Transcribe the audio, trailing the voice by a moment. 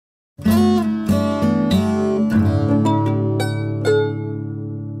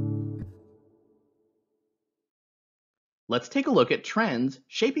Let's take a look at trends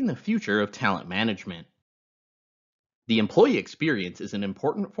shaping the future of talent management. The employee experience is an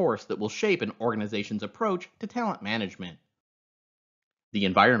important force that will shape an organization's approach to talent management. The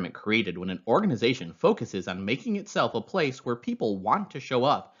environment created when an organization focuses on making itself a place where people want to show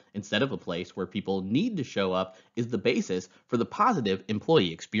up instead of a place where people need to show up is the basis for the positive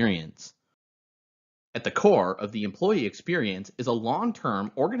employee experience. At the core of the employee experience is a long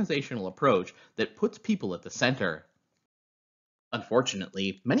term organizational approach that puts people at the center.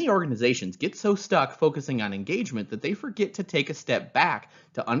 Unfortunately, many organizations get so stuck focusing on engagement that they forget to take a step back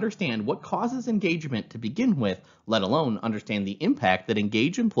to understand what causes engagement to begin with, let alone understand the impact that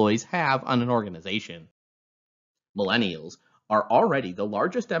engaged employees have on an organization. Millennials are already the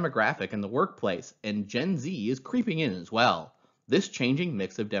largest demographic in the workplace, and Gen Z is creeping in as well. This changing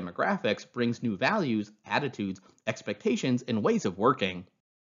mix of demographics brings new values, attitudes, expectations, and ways of working.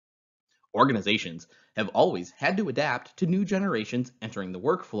 Organizations have always had to adapt to new generations entering the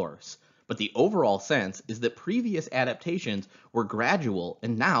workforce, but the overall sense is that previous adaptations were gradual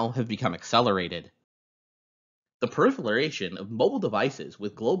and now have become accelerated. The proliferation of mobile devices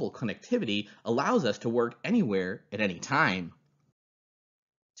with global connectivity allows us to work anywhere at any time.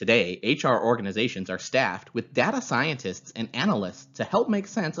 Today, HR organizations are staffed with data scientists and analysts to help make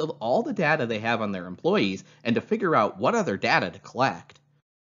sense of all the data they have on their employees and to figure out what other data to collect.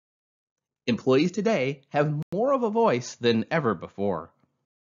 Employees today have more of a voice than ever before.